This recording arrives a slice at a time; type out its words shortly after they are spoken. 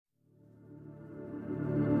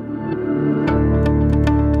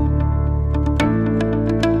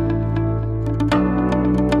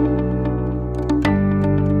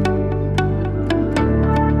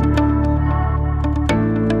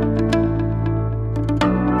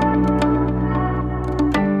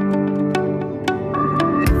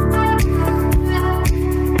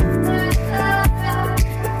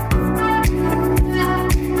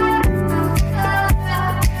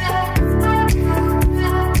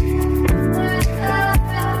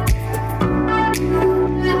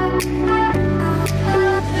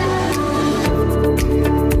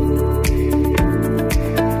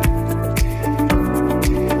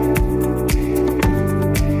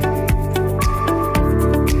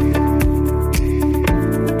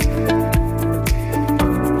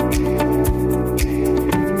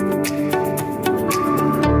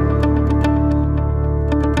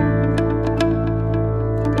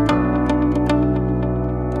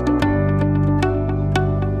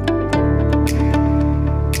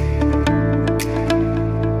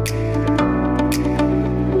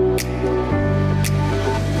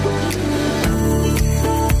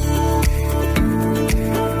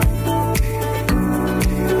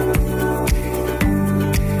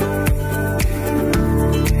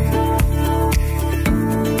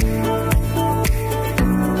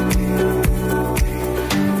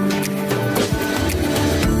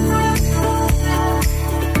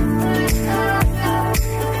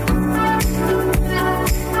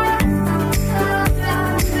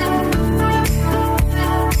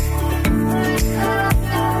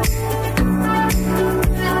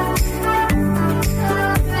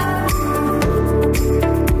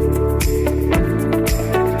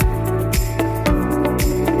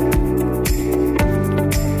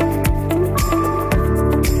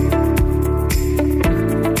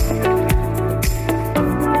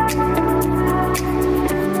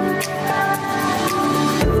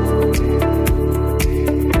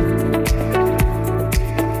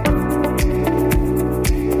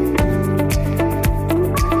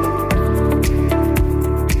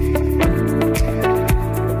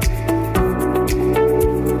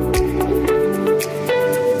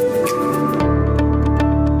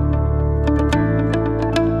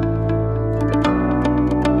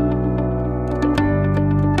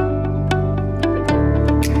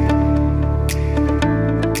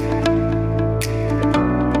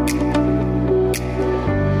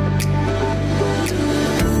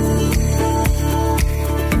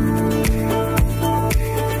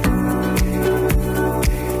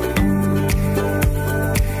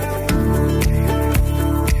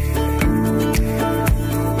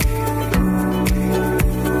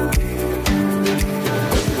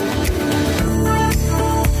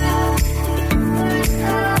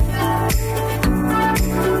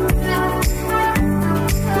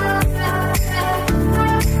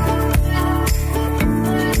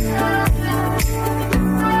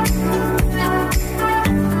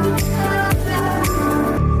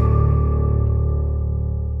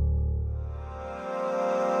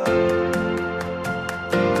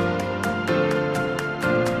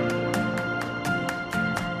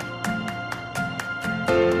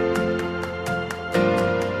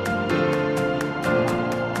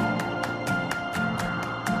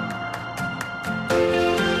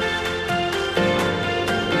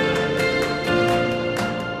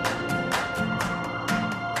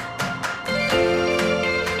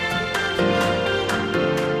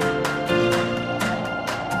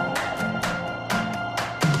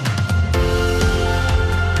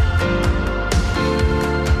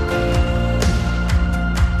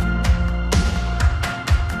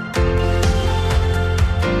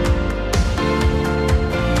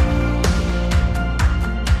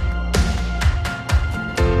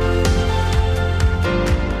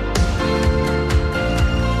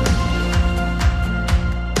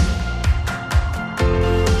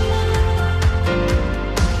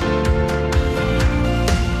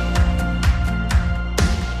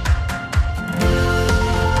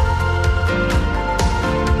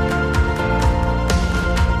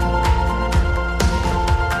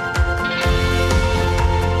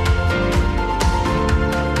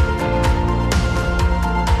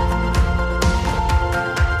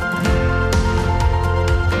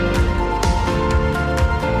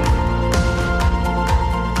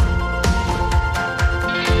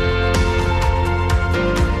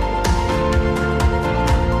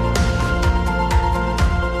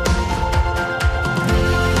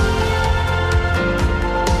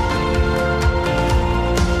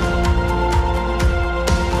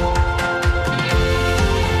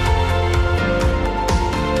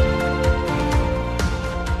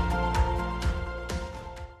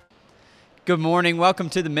Good morning. Welcome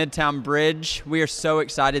to the Midtown Bridge. We are so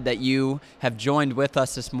excited that you have joined with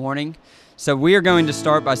us this morning. So we are going to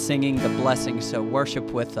start by singing the blessing. So worship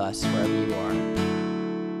with us wherever you are.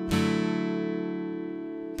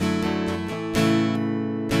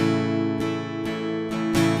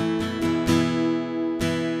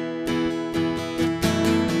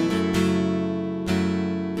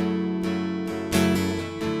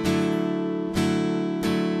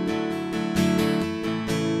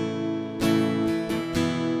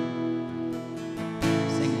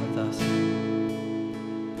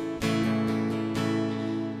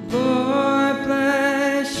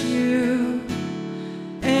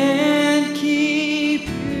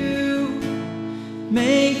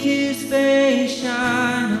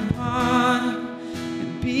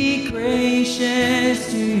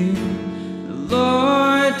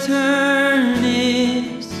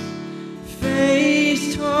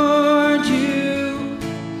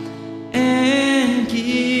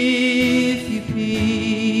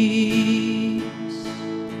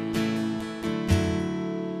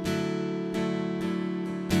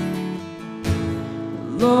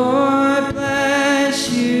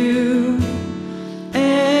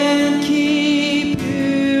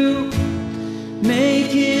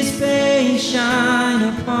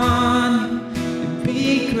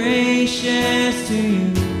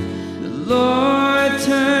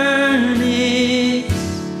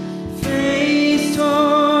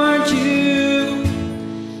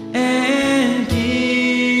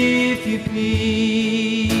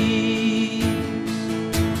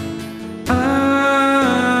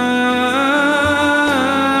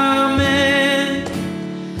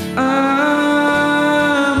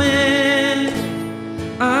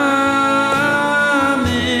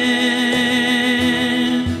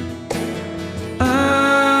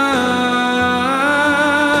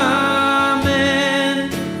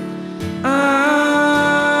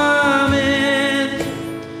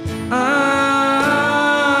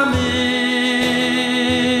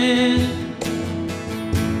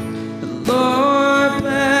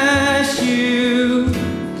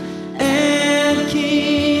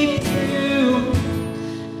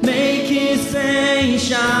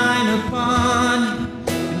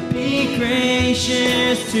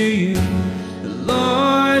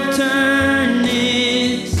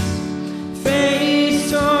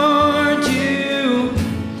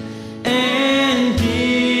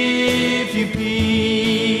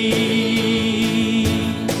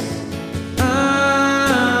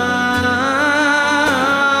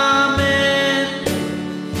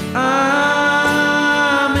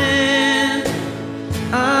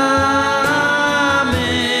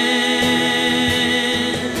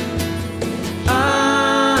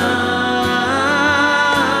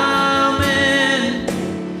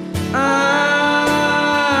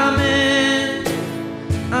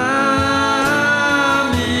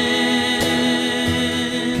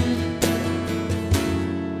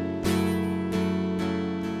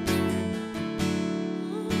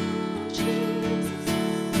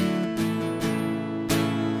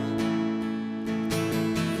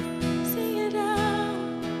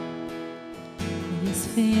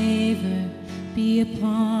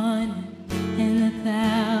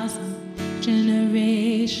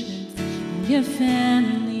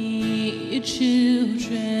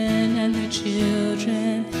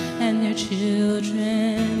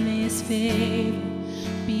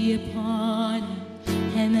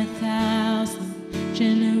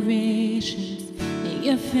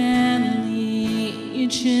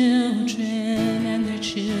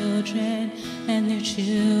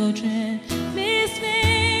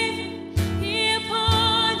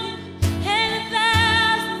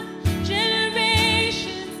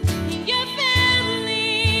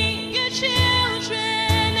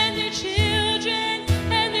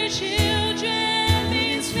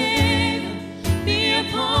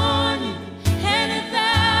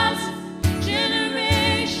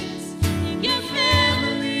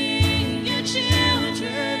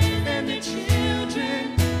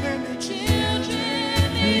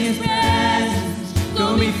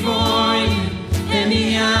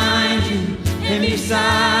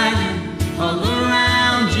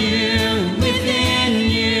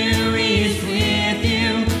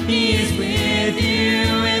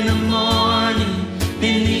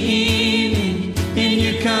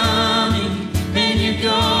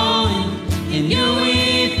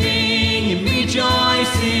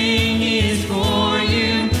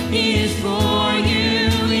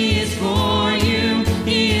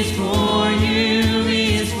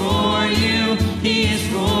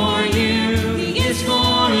 He is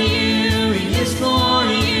for you.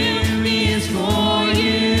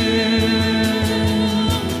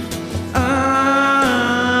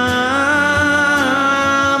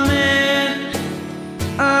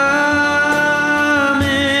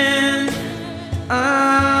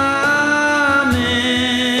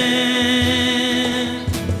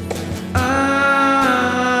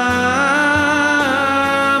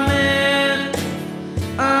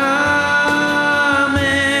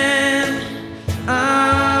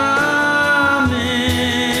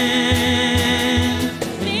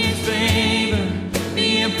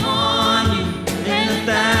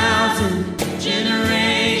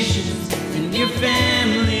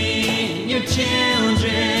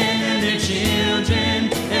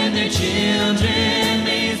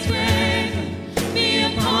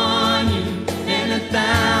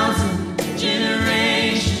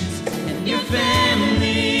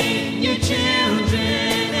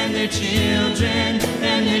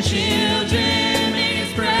 the children, may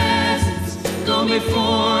His presence go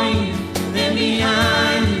before you, then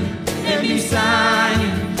behind you, then beside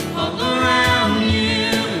you, all around you,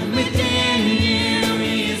 and within you.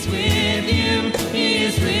 He is with you, He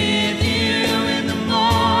is with you in the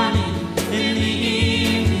morning, in the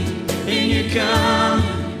evening, and you're coming,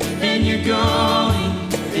 and you're going,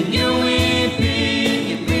 and you're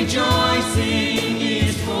weeping and rejoicing. He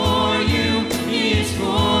is for you, He is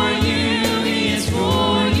for you, He is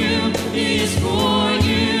for you, He is for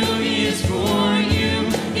you, He is for you,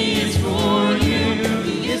 He is for you,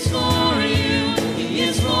 He is for you, He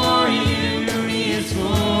is for you, He is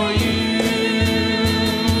for you.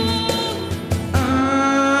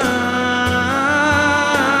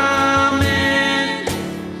 Amen.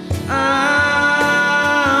 Amen.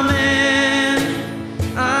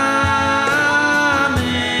 Amen.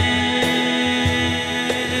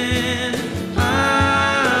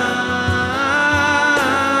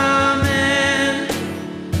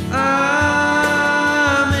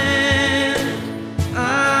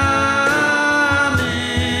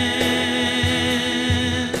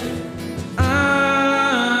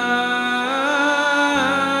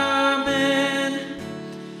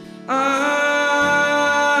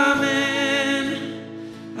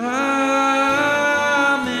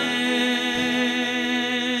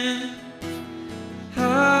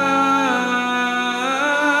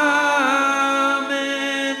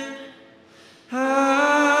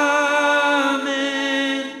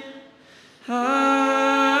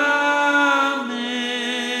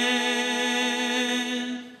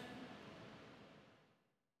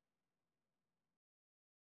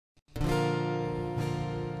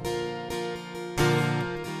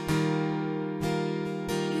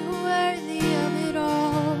 You're worthy of it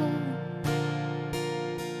all.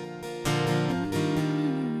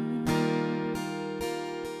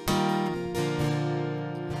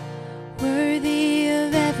 Worthy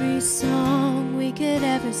of every song we could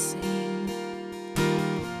ever sing.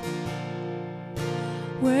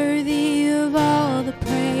 Worthy of all the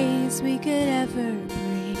praise we could ever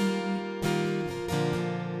bring.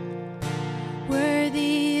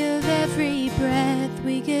 Worthy of every breath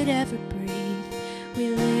we could ever breathe. We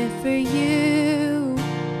live for you.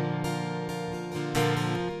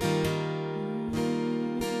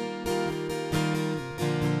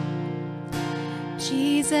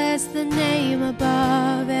 Jesus, the name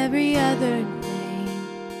above every other name.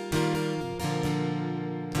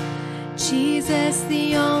 Jesus,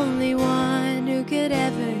 the only one who could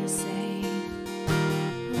ever save.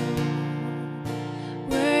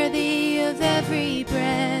 Worthy of every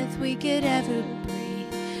breath we could ever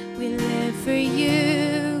breathe. We live for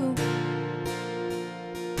you.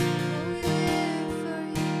 We live for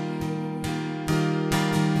you.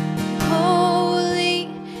 Holy,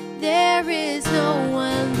 there is no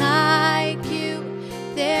one like you.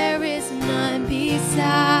 There is none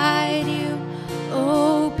beside you.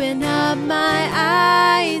 Open up my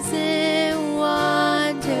eyes in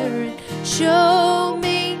wonder and show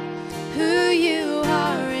me who you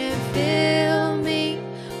are, and fill me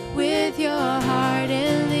with your heart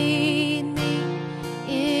and lead me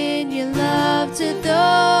in your love to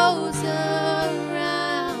those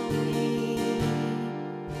around me.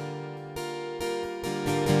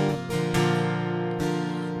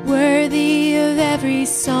 Worthy of every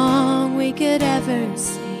song we could ever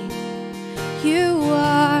sing. You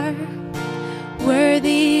are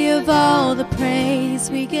worthy of all the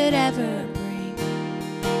praise we could ever bring.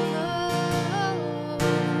 Oh,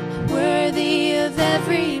 worthy of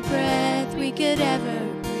every breath we could ever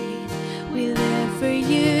breathe. We live for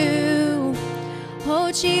you.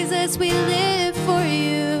 Oh Jesus, we live for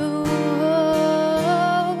you.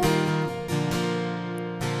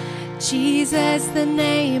 Jesus, the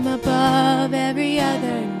name above every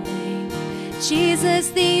other name.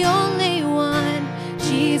 Jesus, the only one.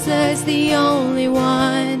 Jesus, the only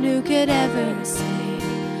one who could ever save.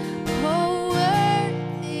 Oh,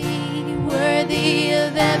 worthy, worthy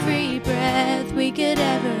of every breath we could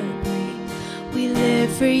ever breathe. We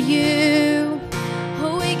live for you.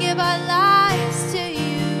 Oh, we give our lives to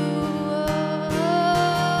you.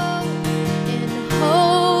 Oh, and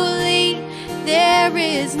holy, there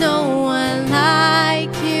is no one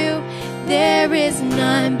like you. There is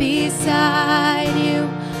none beside you.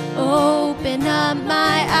 Open up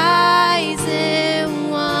my eyes in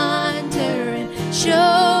wonder and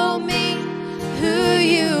show me who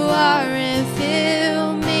you are, and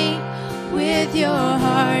fill me with your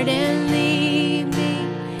heart and lead me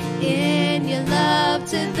in your love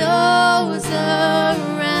to those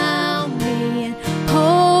around me. And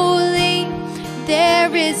holy,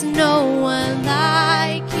 there is no one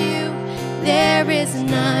like you. there is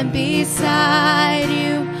none beside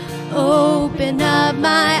you. Open up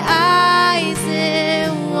my eyes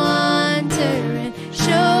in wonder and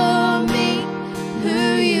show me who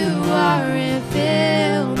you are, and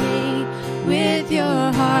fill me with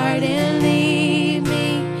your heart and lead me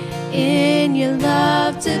in your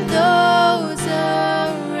love to those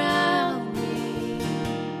around me.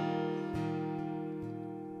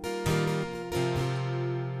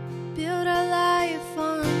 Build our life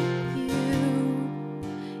on you,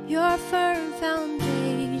 your firm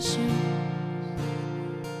foundation,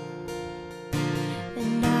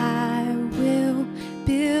 and I will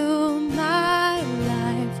build my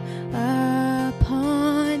life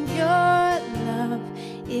upon your love.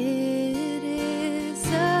 It is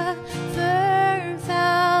a firm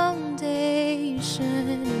foundation,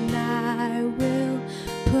 and I will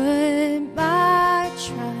put my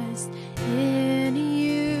trust in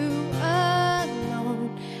you alone,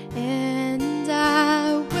 and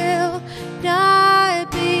I will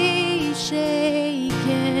not be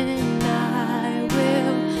shaken. I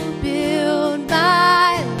will build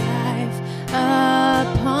my life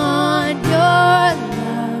upon your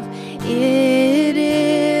love. It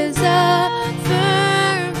is a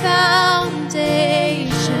firm foundation,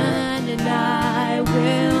 and I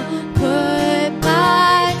will put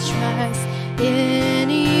my trust in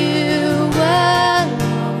you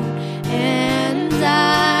alone, and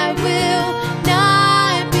I will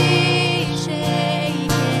not be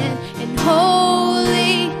shaken. And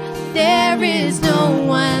holy, there is no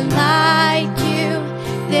one like you.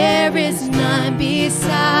 There is none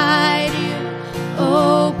beside you.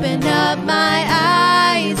 Open up my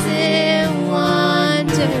eyes in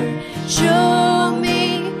wonder. Show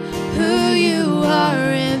me who you are,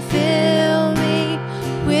 and fill me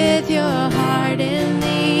with your heart and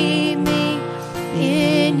lead me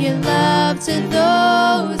in your love to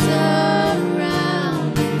those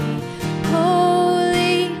around me.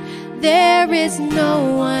 Holy, there is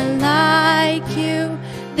no one like you.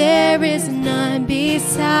 There is none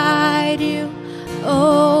beside you.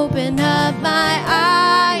 Open up my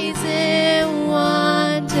eyes in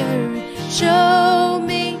wonder. Show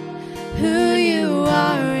me who you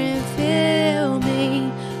are, and fill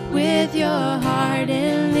me with your heart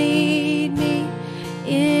and lead me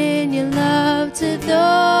in your love to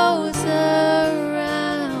those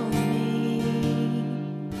around me.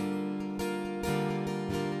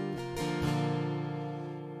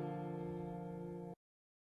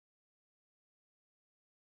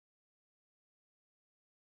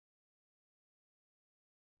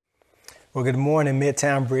 Well, good morning,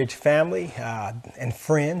 Midtown Bridge family and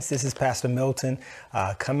friends. This is Pastor Milton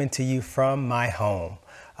coming to you from my home.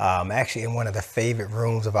 Actually in one of the favorite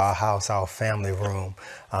rooms of our house, our family room,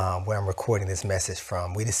 where I'm recording this message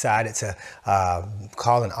from. We decided to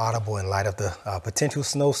call an audible in light of the potential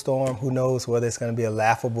snowstorm. Who knows whether it's going to be a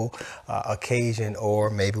laughable occasion, or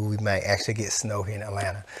maybe we might actually get snow here in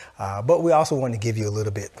Atlanta. But we also want to give you a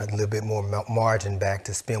little bit more margin back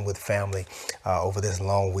to spend with family over this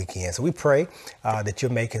long weekend. So we pray that you're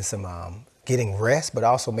making some getting rest, but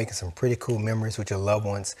also making some pretty cool memories with your loved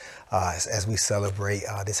ones as we celebrate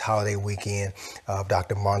this holiday weekend of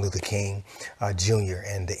Dr. Martin Luther King Jr.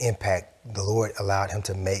 and the impact the Lord allowed him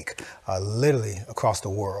to make literally across the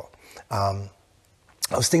world. I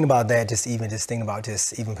was thinking about that, just thinking about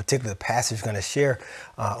even particular passage we're going to share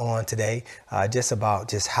on today, just about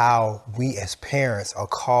just how we as parents are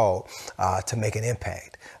called to make an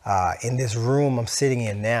impact. In this room I'm sitting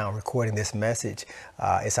in now, recording this message,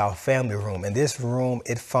 it's our family room. In this room,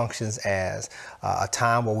 it functions as a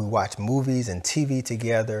time where we watch movies and TV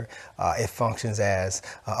together. It functions as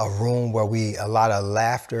a room where a lot of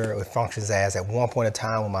laughter. It functions as, at one point in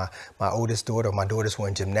time when my oldest daughter, my daughters were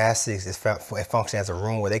in gymnastics, it functioned as a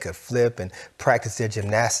room where they could flip and practice their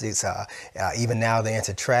gymnastics. Even now they're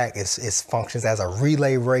into track. It functions as a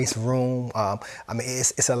relay race room. I mean,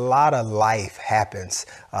 it's a lot of life happens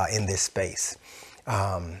in this space.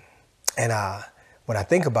 When I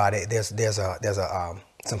think about it, there's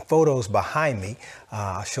some photos behind me.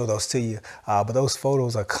 I'll show those to you. But those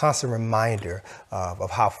photos are a constant reminder of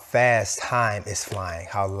how fast time is flying,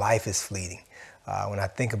 how life is fleeting. When I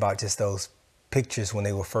think about just those pictures when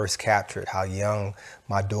they were first captured, how young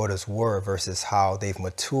my daughters were versus how they've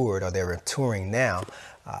matured or they're maturing now,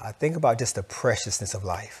 I think about just the preciousness of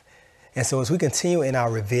life. And so as we continue in our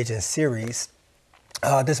revision series,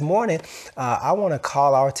 this morning, I want to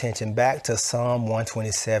call our attention back to Psalm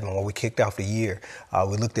 127, where we kicked off the year.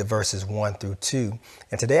 We looked at verses 1 through 2.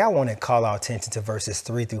 And today I want to call our attention to verses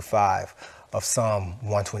 3 through 5 of Psalm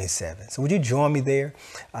 127. So would you join me there?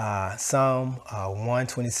 Psalm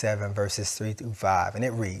 127, verses 3 through 5. And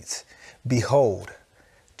it reads, Behold,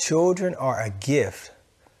 children are a gift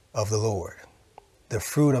of the Lord. The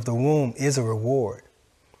fruit of the womb is a reward.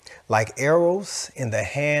 Like arrows in the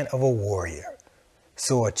hand of a warrior,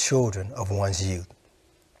 so are children of one's youth.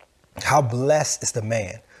 How blessed is the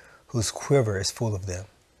man whose quiver is full of them.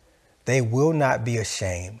 They will not be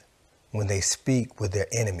ashamed when they speak with their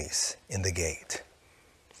enemies in the gate.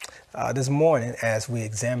 This morning, as we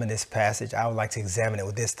examine this passage, I would like to examine it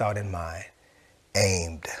with this thought in mind.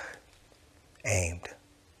 Aimed.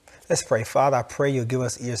 Let's pray. Father, I pray you'll give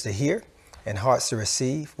us ears to hear and hearts to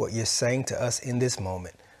receive what you're saying to us in this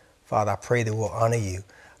moment. Father, I pray that we'll honor you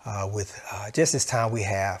with just this time we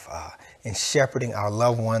have in shepherding our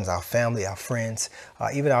loved ones, our family, our friends,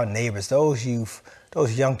 even our neighbors, those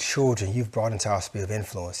young children you've brought into our sphere of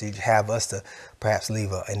influence. You have us to perhaps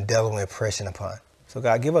leave an indelible impression upon. So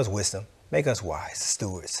God, give us wisdom. Make us wise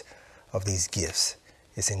stewards of these gifts.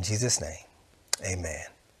 It's in Jesus' name. Amen.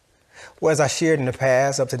 Well, as I shared in the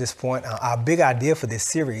past up to this point, our big idea for this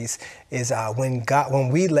series is when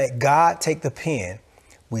we let God take the pen,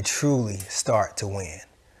 we truly start to win.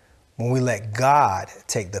 When we let God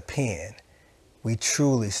take the pen, we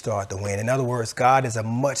truly start to win. In other words, God is a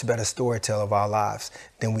much better storyteller of our lives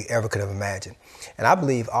than we ever could have imagined. And I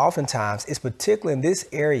believe oftentimes it's particularly in this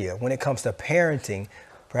area when it comes to parenting,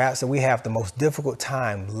 perhaps that we have the most difficult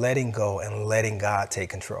time letting go and letting God take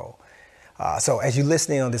control. So as you're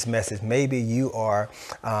listening on this message, maybe you are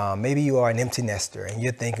an empty nester and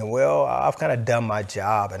you're thinking, well, I've kind of done my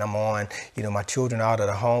job and I'm on, my children out of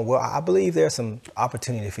the home. Well, I believe there's some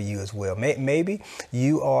opportunity for you as well. Maybe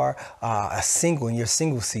you are a single in your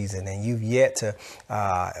single season and you've yet to,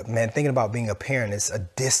 thinking about being a parent is a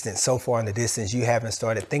distance, so far in the distance, you haven't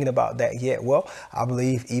started thinking about that yet. Well, I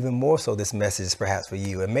believe even more so this message is perhaps for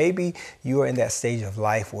you. And maybe you are in that stage of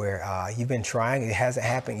life where you've been trying, it hasn't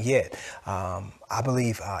happened yet. I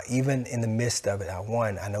believe even in the midst of it,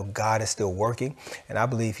 I know God is still working, and I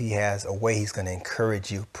believe he has a way he's going to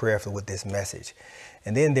encourage you prayerfully with this message.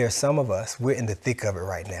 And then there's some of us, we're in the thick of it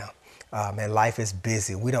right now. Life is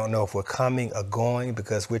busy. We don't know if we're coming or going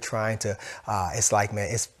because we're trying to,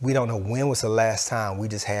 we don't know when was the last time we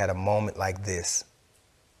just had a moment like this.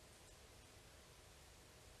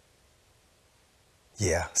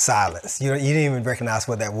 Yeah, silence. You didn't even recognize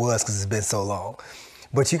what that was because it's been so long.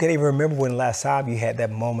 But you can't even remember when the last time you had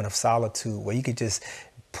that moment of solitude where you could just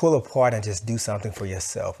pull apart and just do something for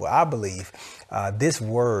yourself. Well, I believe this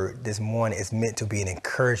word this morning is meant to be an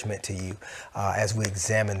encouragement to you as we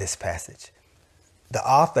examine this passage. The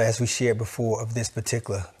author, as we shared before, of this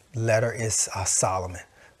particular letter is Solomon,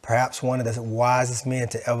 perhaps one of the wisest men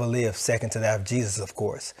to ever live, second to that of Jesus, of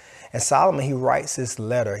course. And Solomon, he writes this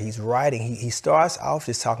letter. He starts off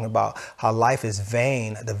just talking about how life is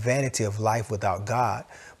vain, the vanity of life without God.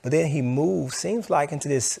 But then he moves, seems like, into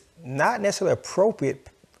this not necessarily appropriate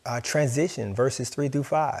transition, verses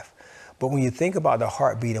 3-5. But when you think about the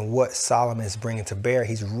heartbeat and what Solomon is bringing to bear,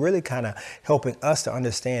 he's really kind of helping us to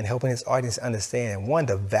understand, helping his audience understand, one,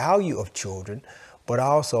 the value of children, but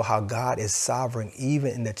also how God is sovereign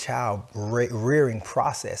even in the child rearing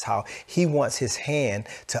process, how he wants his hand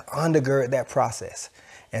to undergird that process.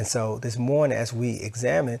 And so this morning, as we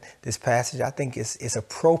examine this passage, I think it's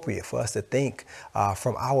appropriate for us to think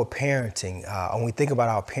from our parenting, when we think about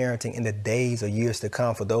our parenting in the days or years to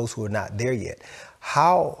come for those who are not there yet.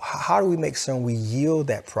 How do we make certain we yield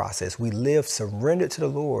that process? We live surrendered to the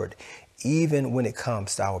Lord, even when it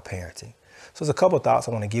comes to our parenting. So there's a couple of thoughts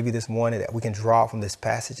I want to give you this morning that we can draw from this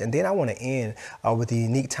passage. And then I want to end with a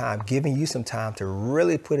unique time, giving you some time to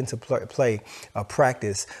really put into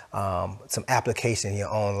practice some application in your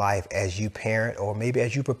own life as you parent, or maybe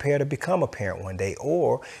as you prepare to become a parent one day,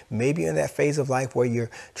 or maybe in that phase of life where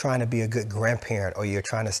you're trying to be a good grandparent or you're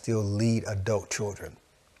trying to still lead adult children.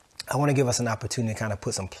 I want to give us an opportunity to kind of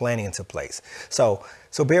put some planning into place. So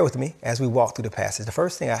bear with me as we walk through the passage. The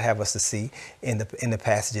first thing I have us to see in the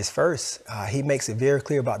passage is first, he makes it very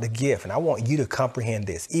clear about the gift. And I want you to comprehend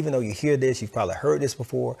this. Even though you hear this, you've probably heard this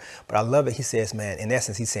before, but I love it. He says, man, in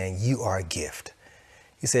essence, he's saying you are a gift.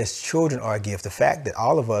 He says children are a gift. The fact that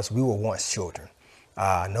all of us, we were once children.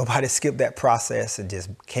 Nobody skipped that process and just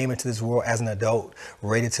came into this world as an adult,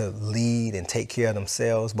 ready to lead and take care of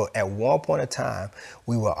themselves. But at one point in time,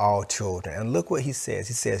 we were all children. And look what he says.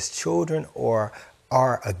 He says children are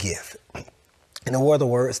a gift. In other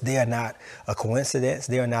words, they are not a coincidence.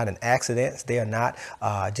 They are not an accident. They are not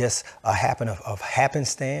just a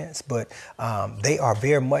happenstance, but they are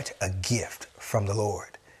very much a gift from the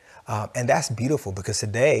Lord. And that's beautiful because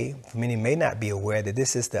today, many may not be aware that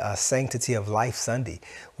this is the Sanctity of Life Sunday,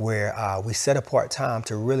 where we set apart time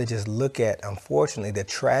to really just look at, unfortunately, the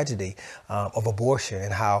tragedy of abortion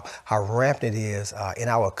and how rampant it is in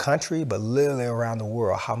our country, but literally around the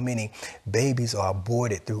world, how many babies are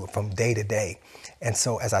aborted from day to day. And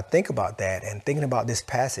so as I think about that and thinking about this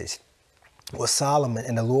passage, with Solomon,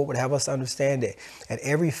 and the Lord would have us understand that at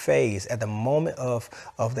every phase, at the moment of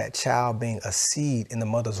that child being a seed in the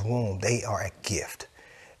mother's womb, they are a gift.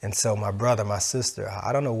 And so my brother, my sister,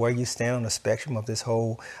 I don't know where you stand on the spectrum of this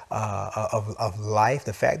whole of life.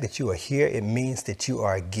 The fact that you are here, it means that you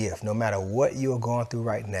are a gift. No matter what you are going through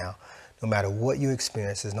right now, no matter what you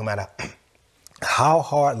experience, no matter how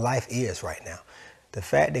hard life is right now, the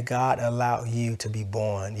fact that God allowed you to be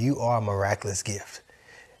born, you are a miraculous gift.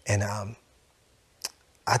 And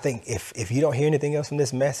I think if you don't hear anything else from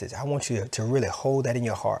this message, I want you to really hold that in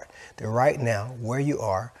your heart, that right now, where you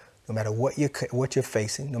are, no matter what you're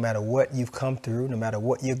facing, no matter what you've come through, no matter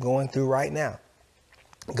what you're going through right now,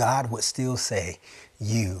 God would still say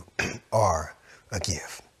you are a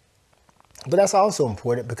gift. But that's also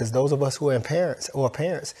important because those of us who are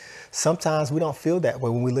parents, sometimes we don't feel that way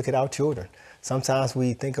when we look at our children. Sometimes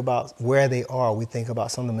we think about where they are. We think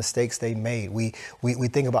about some of the mistakes they made. We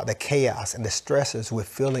think about the chaos and the stresses we're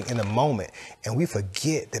feeling in the moment. And we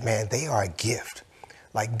forget that, man, they are a gift.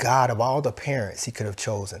 Like God, of all the parents he could have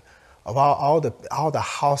chosen, of all the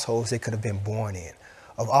households they could have been born in,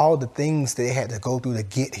 of all the things they had to go through to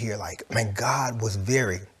get here, like, man, God was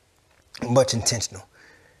very much intentional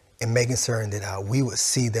in making certain that we would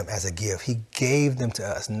see them as a gift. He gave them to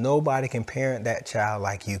us. Nobody can parent that child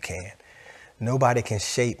like you can. Nobody can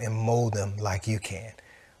shape and mold them like you can.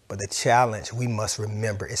 But the challenge we must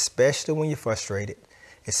remember, especially when you're frustrated,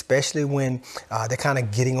 especially when they're kind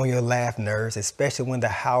of getting on your last nerves, especially when the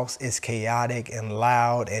house is chaotic and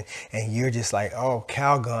loud and you're just like, oh,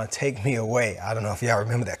 Calgon, take me away. I don't know if y'all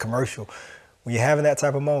remember that commercial. When you're having that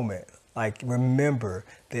type of moment, like, remember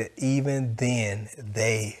that even then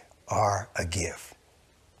they are a gift.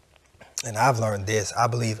 And I've learned this. I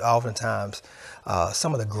believe oftentimes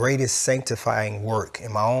some of the greatest sanctifying work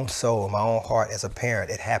in my own soul, in my own heart as a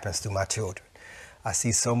parent, it happens through my children. I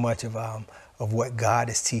see so much of what God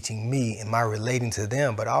is teaching me in my relating to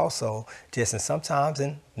them, but also just sometimes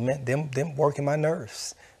in them working my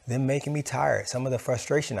nerves, them making me tired, some of the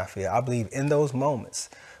frustration I feel. I believe in those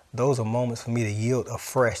moments, those are moments for me to yield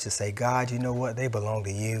afresh to say, God, you know what? They belong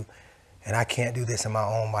to you, and I can't do this in my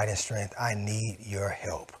own might and strength. I need your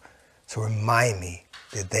help. So remind me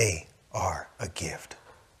that they are a gift.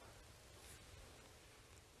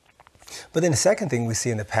 But then the second thing we see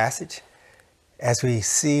in the passage, as we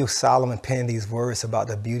see Solomon pen these words about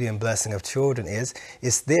the beauty and blessing of children, is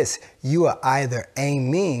this: you are either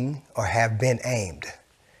aiming or have been aimed.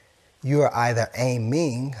 You are either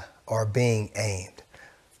aiming or being aimed.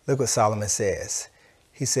 Look what Solomon says.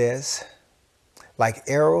 He says, like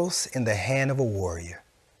arrows in the hand of a warrior,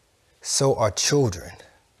 so are children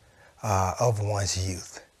of one's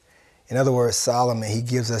youth. In other words, Solomon, he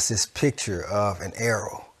gives us this picture of an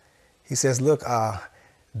arrow. He says, look,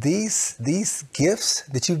 these gifts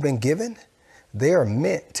that you've been given, they are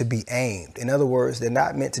meant to be aimed. In other words, they're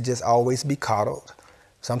not meant to just always be coddled.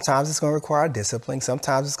 Sometimes it's going to require discipline.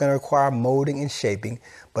 Sometimes it's going to require molding and shaping.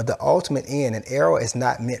 But the ultimate end, an arrow is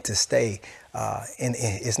not meant to stay in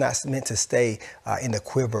the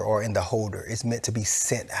quiver or in the holder. It's meant to be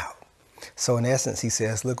sent out. So in essence, he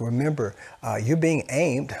says, look, remember, you're being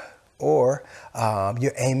aimed, or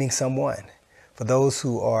you're aiming someone. For those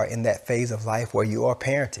who are in that phase of life where you are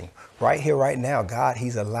parenting, right here, right now, God,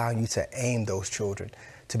 he's allowing you to aim those children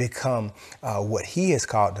to become what he has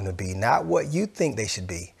called them to be, not what you think they should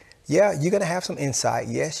be. Yeah, you're going to have some insight.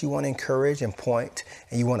 Yes, you want to encourage and point,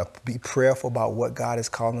 and you want to be prayerful about what God has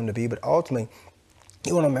called them to be. But ultimately,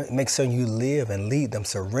 you want to make certain you live and lead them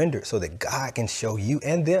surrendered so that God can show you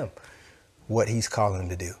and them what he's calling them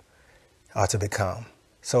to do, to become.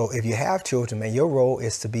 So if you have children, man, your role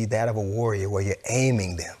is to be that of a warrior, where you're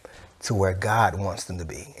aiming them to where God wants them to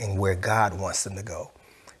be and where God wants them to go.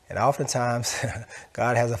 And oftentimes,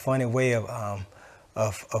 God has a funny way of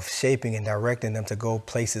shaping and directing them to go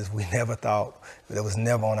places we never thought, that was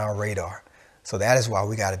never on our radar. So that is why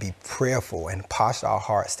we got to be prayerful and posture our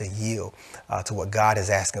hearts to yield to what God is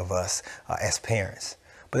asking of us as parents.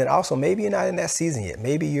 But then also, maybe you're not in that season yet.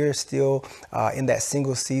 Maybe you're still in that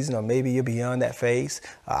single season, or maybe you're beyond that phase.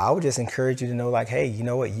 I would just encourage you to know, like, hey, you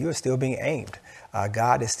know what? You're still being aimed.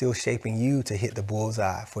 God is still shaping you to hit the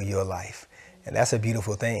bullseye for your life. And that's a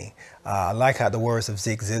beautiful thing. I like how the words of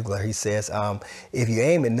Zig Ziglar, he says, if you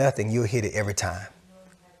aim at nothing, you'll hit it every time.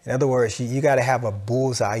 In other words, you got to have a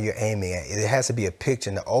bullseye you're aiming at. It has to be a picture.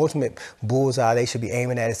 And the ultimate bullseye they should be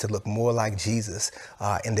aiming at is to look more like Jesus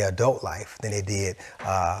in their adult life than they did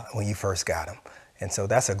when you first got them. And so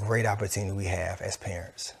that's a great opportunity we have as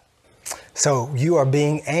parents. So you are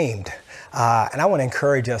being aimed. And I want to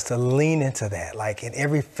encourage us to lean into that, like in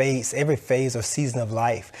every phase or season of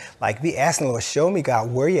life, like be asking the Lord, show me,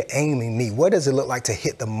 God, where you're aiming me. What does it look like to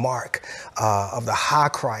hit the mark of the high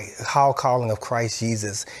calling of Christ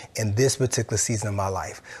Jesus in this particular season of my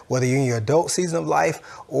life? Whether you're in your adult season of life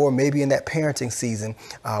or maybe in that parenting season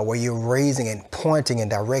where you're raising and pointing and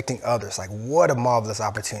directing others. Like, what a marvelous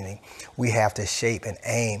opportunity we have to shape and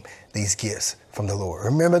aim these gifts from the Lord.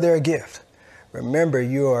 Remember, they're a gift. Remember,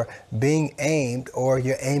 you're being aimed or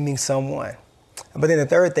you're aiming someone. But then the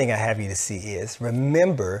third thing I have you to see is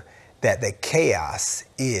remember that the chaos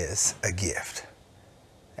is a gift.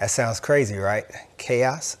 That sounds crazy, right?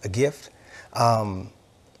 Chaos, a gift?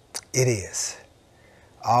 It is.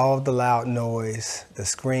 All the loud noise, the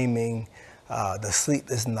screaming, the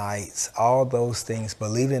sleepless nights, all those things,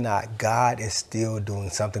 believe it or not, God is still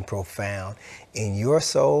doing something profound in your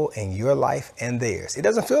soul, in your life, and theirs. It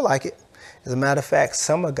doesn't feel like it. As a matter of fact,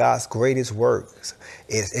 some of God's greatest works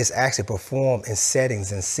is actually performed in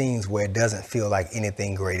settings and scenes where it doesn't feel like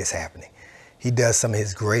anything great is happening. He does some of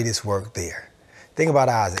his greatest work there. Think about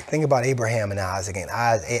Isaac. Think about Abraham and Isaac, and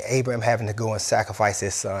Abraham having to go and sacrifice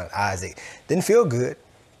his son, Isaac. Didn't feel good.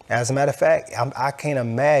 As a matter of fact, I can't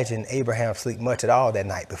imagine Abraham sleep much at all that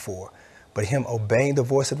night before. But him obeying the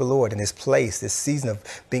voice of the Lord in his place, this season of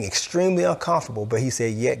being extremely uncomfortable, but he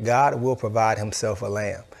said, yet God will provide himself a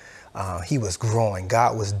lamb. He was growing.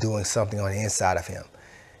 God was doing something on the inside of him.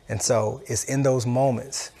 And so it's in those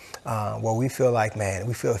moments where we feel like, man,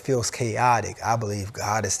 it feels chaotic. I believe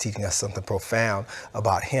God is teaching us something profound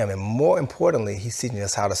about him. And more importantly, he's teaching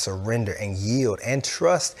us how to surrender and yield and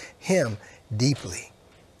trust him deeply.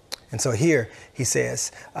 And so here he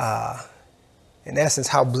says, in essence,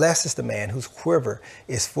 how blessed is the man whose quiver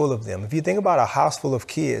is full of them. If you think about a house full of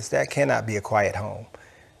kids, that cannot be a quiet home.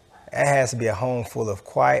 It has to be a home full of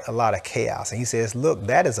quite a lot of chaos. And he says, look,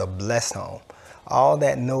 that is a blessed home. All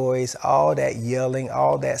that noise, all that yelling,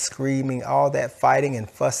 all that screaming, all that fighting and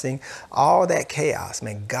fussing, all that chaos.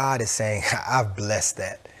 Man, God is saying, I've blessed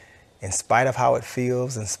that. In spite of how it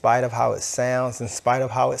feels, in spite of how it sounds, in spite of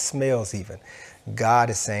how it smells even. God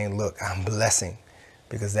is saying, look, I'm blessing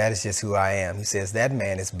because that is just who I am. He says that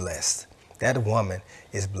man is blessed. That woman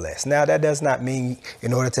is blessed. Now, that does not mean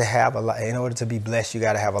in order to be blessed, you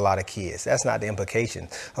got to have a lot of kids. That's not the implication.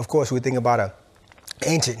 Of course, we think about an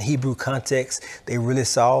ancient Hebrew context. They really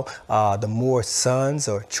saw the more sons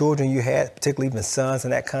or children you had, particularly even sons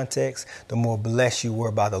in that context, the more blessed you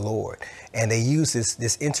were by the Lord. And they used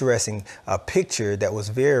this interesting picture that was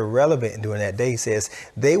very relevant during that day. He says,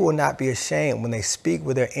 they will not be ashamed when they speak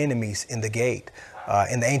with their enemies in the gate.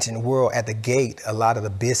 In the ancient world, at the gate, a lot of the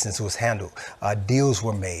business was handled. Deals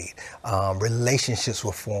were made. Relationships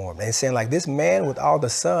were formed. And it's saying like this man with all the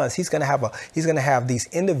sons, he's going to have these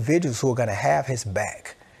individuals who are going to have his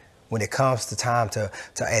back when it comes to time to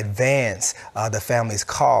advance the family's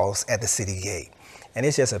cause at the city gate. And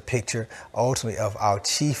it's just a picture ultimately of our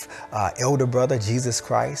chief elder brother, Jesus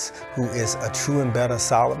Christ, who is a true and better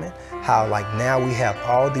Solomon. How like now we have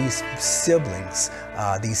all these siblings,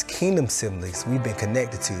 these kingdom siblings we've been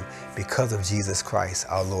connected to because of Jesus Christ,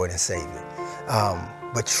 our Lord and Savior.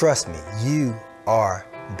 But trust me, you are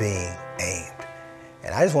being aimed.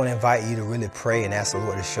 And I just want to invite you to really pray and ask the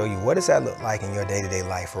Lord to show you, what does that look like in your day-to-day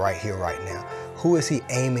life right here, right now? Who is he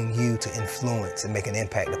aiming you to influence and make an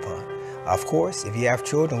impact upon? Of course, if you have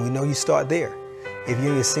children, we know you start there. If you're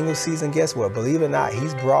in your single season, guess what? Believe it or not,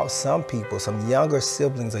 he's brought some people, some younger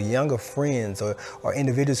siblings or younger friends or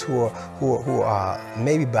individuals who are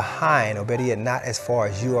maybe behind or better yet not as far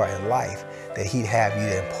as you are in life, that he'd have you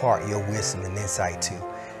to impart your wisdom and insight to.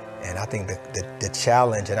 And I think the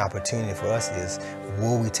challenge and opportunity for us is,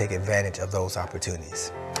 will we take advantage of those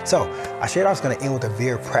opportunities? So I shared I was going to end with a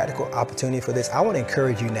very practical opportunity for this. I want to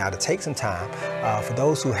encourage you now to take some time for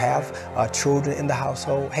those who have children in the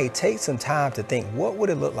household. Hey, take some time to think, what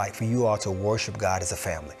would it look like for you all to worship God as a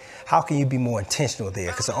family? How can you be more intentional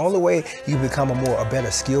there? Because the only way you become a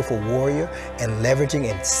better skillful warrior and leveraging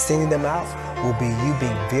and sending them out will be you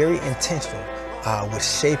being very intentional with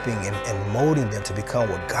shaping and molding them to become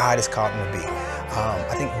what God has called them to be.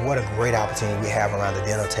 I think what a great opportunity we have around the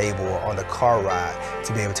dinner table or on the car ride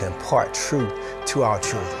to be able to impart truth to our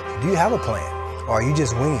children. Do you have a plan, or are you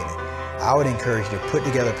just winging it? I would encourage you to put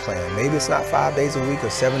together a plan. Maybe it's not 5 days a week or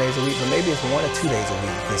 7 days a week, but maybe it's 1 or 2 days a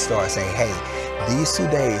week. You can start saying, hey, these 2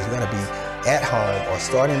 days we're going to be at home or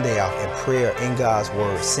starting the day off in prayer, in God's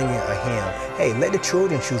word, singing a hymn. Hey, let the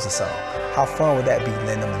children choose a song. How fun would that be,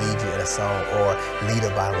 letting them lead you in a song or lead a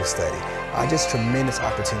Bible study? Just tremendous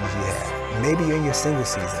opportunities you have. Maybe you're in your single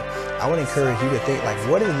season. I would encourage you to think, like,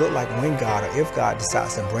 what does it look like when God, or if God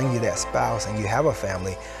decides to bring you that spouse and you have a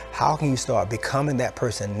family, how can you start becoming that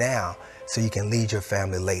person now so you can lead your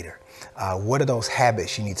family later? What are those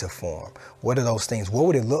habits you need to form? What are those things? What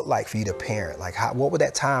would it look like for you to parent? Like, what would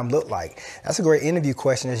that time look like? That's a great interview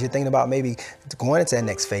question as you're thinking about maybe going into that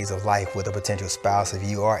next phase of life with a potential spouse if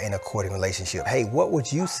you are in a courting relationship. Hey, what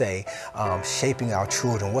would you say shaping our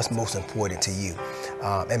children? What's most important to you?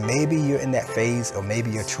 And maybe you're in that phase, or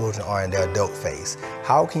maybe your children are in their adult phase.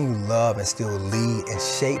 How can you love and still lead and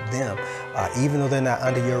shape them even though they're not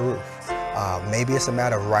under your roof? Maybe it's a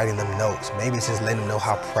matter of writing them notes. Maybe it's just letting them know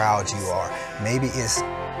how proud you are. Maybe it's,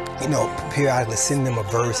 periodically sending them a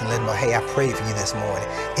verse and letting them know, hey, I prayed for you this morning.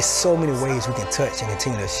 It's so many ways we can touch and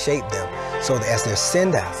continue to shape them so that as they're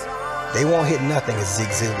sent out, they won't hit nothing, as Zig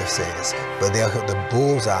Ziglar says, but they'll hit the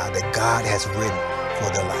bullseye that God has written for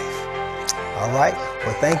their life. All right,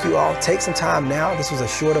 well, thank you all. Take some time now. This was a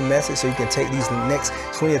shorter message, so you can take these next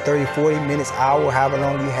 20 or 30, 40 minutes, hour, however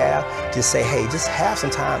long you have. Just say, hey, just have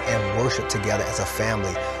some time and worship together as a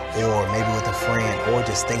family, or maybe with a friend, or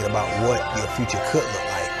just thinking about what your future could look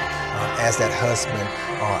like as that husband,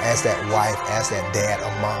 or as that wife, as that dad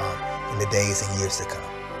or mom in the days and years to come.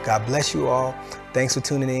 God bless you all. Thanks for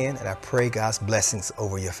tuning in, and I pray God's blessings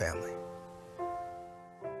over your family.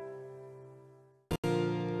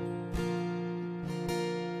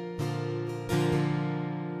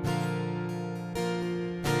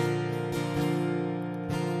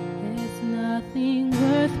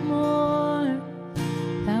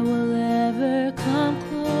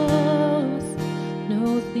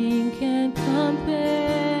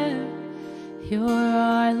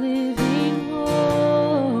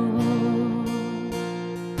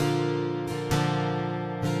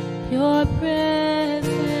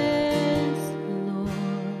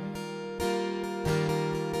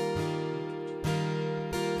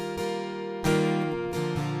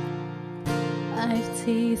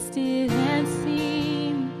 Tasted and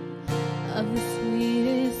seen of the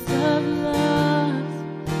sweetest of loves,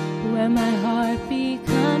 where my heart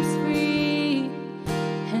becomes free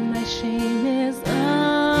and my shame is undone.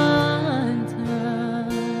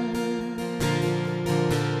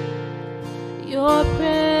 Your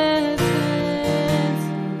presence,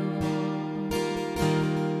 Lord.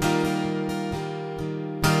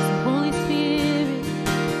 Holy Spirit,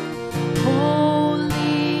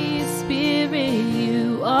 Holy Spirit,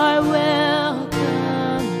 you are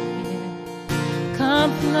welcome here.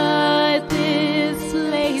 Come flood this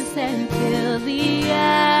place and fill the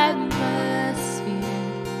atmosphere.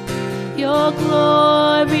 Your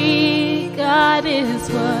glory, God, is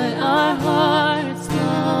what our hearts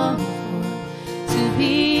long for, to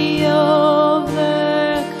be overcome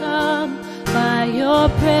by your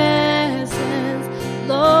presence,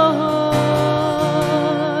 Lord.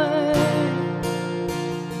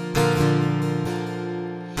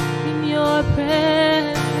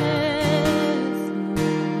 Presence,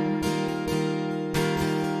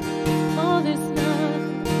 oh,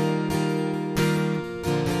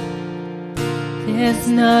 there's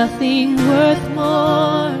nothing worth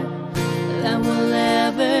more that will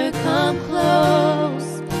ever come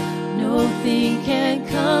close. Nothing can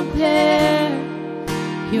compare.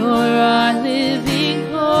 You're our living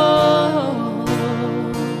hope.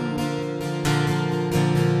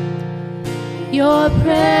 Your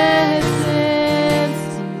presence,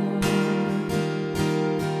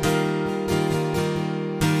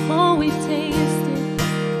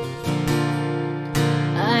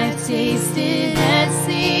 tasted and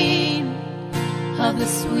seen of the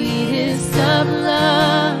sweetest of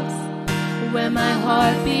loves, where my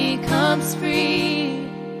heart becomes free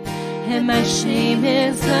and my shame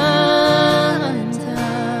is undone.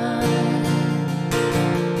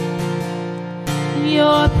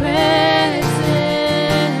 Your presence,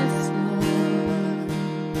 Lord.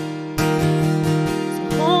 So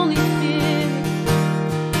Holy Spirit,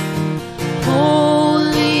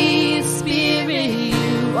 Holy Spirit,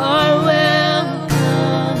 you are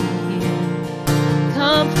welcome here.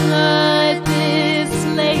 Come flood this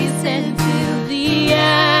place and fill the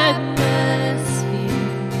atmosphere.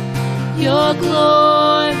 Your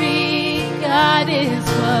glory, God, is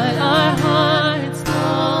what our hearts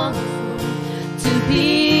long for, to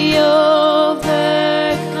be overcome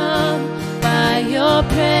by your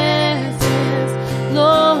presence,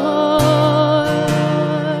 Lord.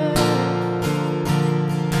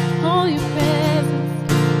 Oh,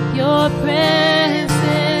 your presence,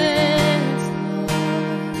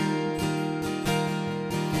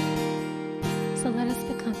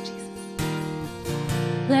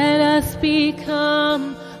 become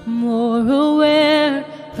more aware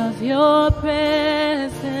of your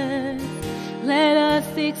presence. Let us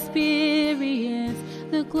experience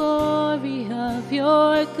the glory of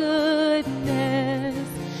your goodness.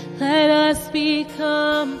 Let us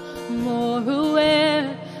become more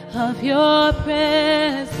aware of your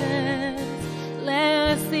presence. Let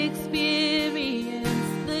us experience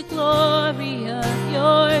the glory of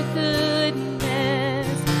your goodness.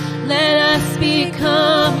 Let us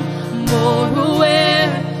become more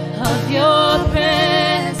aware of your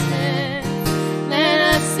presence. Let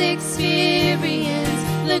us experience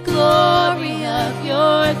the glory of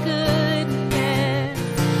your goodness.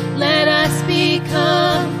 Let us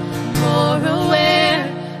become more aware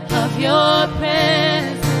of your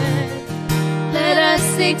presence. Let us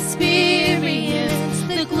experience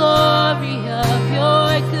the glory of your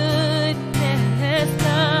goodness,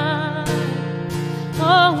 God.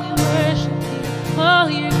 Oh, we worship you. Oh,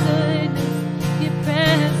 your goodness, your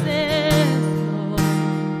presence, Lord.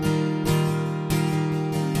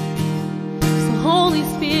 So Holy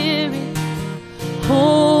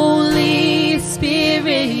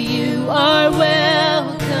Spirit, you are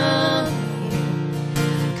welcome.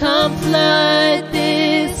 Come flood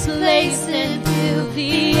this place and fill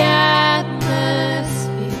the atmosphere.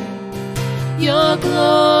 Your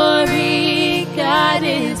glory, God,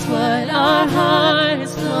 is what our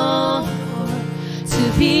hearts long for. To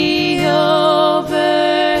be overcome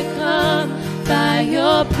by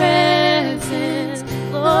your presence,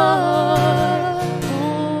 Lord.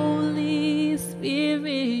 Holy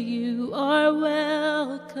Spirit, you are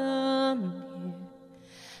welcome here.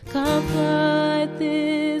 Come flood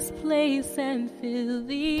this place and fill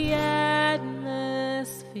the atmosphere.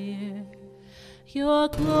 Your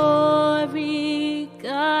glory,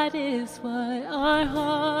 God, is what our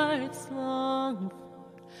hearts long for.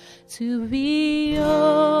 To be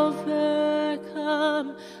overcome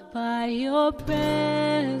by your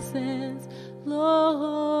presence,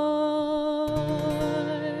 Lord.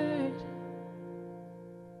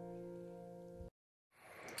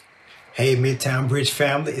 Hey, Midtown Bridge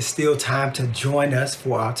family, it's still time to join us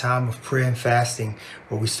for our time of prayer and fasting,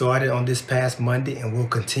 where we started on this past Monday and we'll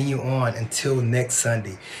continue on until next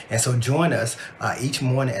Sunday. And so join us each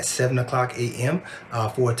morning at 7 o'clock a.m.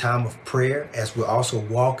 For a time of prayer, as we're also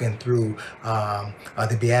walking through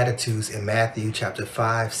the Beatitudes in Matthew chapter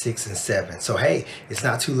 5, 6, and 7. So hey, it's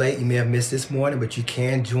not too late. You may have missed this morning, but you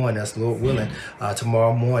can join us, Lord willing,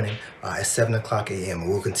 tomorrow morning at 7 o'clock a.m.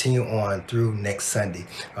 We'll continue on through next Sunday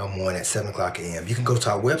morning at 7 o'clock a.m. You can go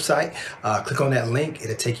to our website, click on that link.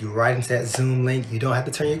 It'll take you right into that Zoom link. You don't have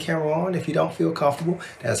to turn your camera on if you don't feel comfortable.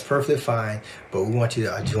 That's perfectly fine, but we want you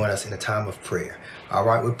to join us in a time of prayer. All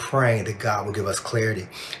right, we're praying that God will give us clarity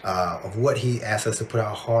of what he asks us to put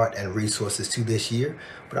our heart and resources to this year,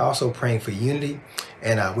 but also praying for unity.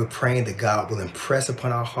 And we're praying that God will impress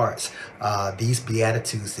upon our hearts these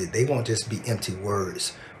Beatitudes, that they won't just be empty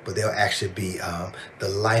words, but they'll actually be the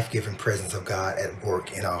life-giving presence of God at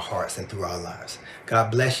work in our hearts and through our lives. God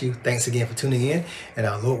bless you. Thanks again for tuning in. And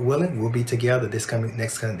Lord willing, we'll be together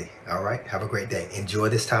next Sunday. All right, have a great day. Enjoy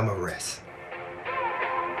this time of rest.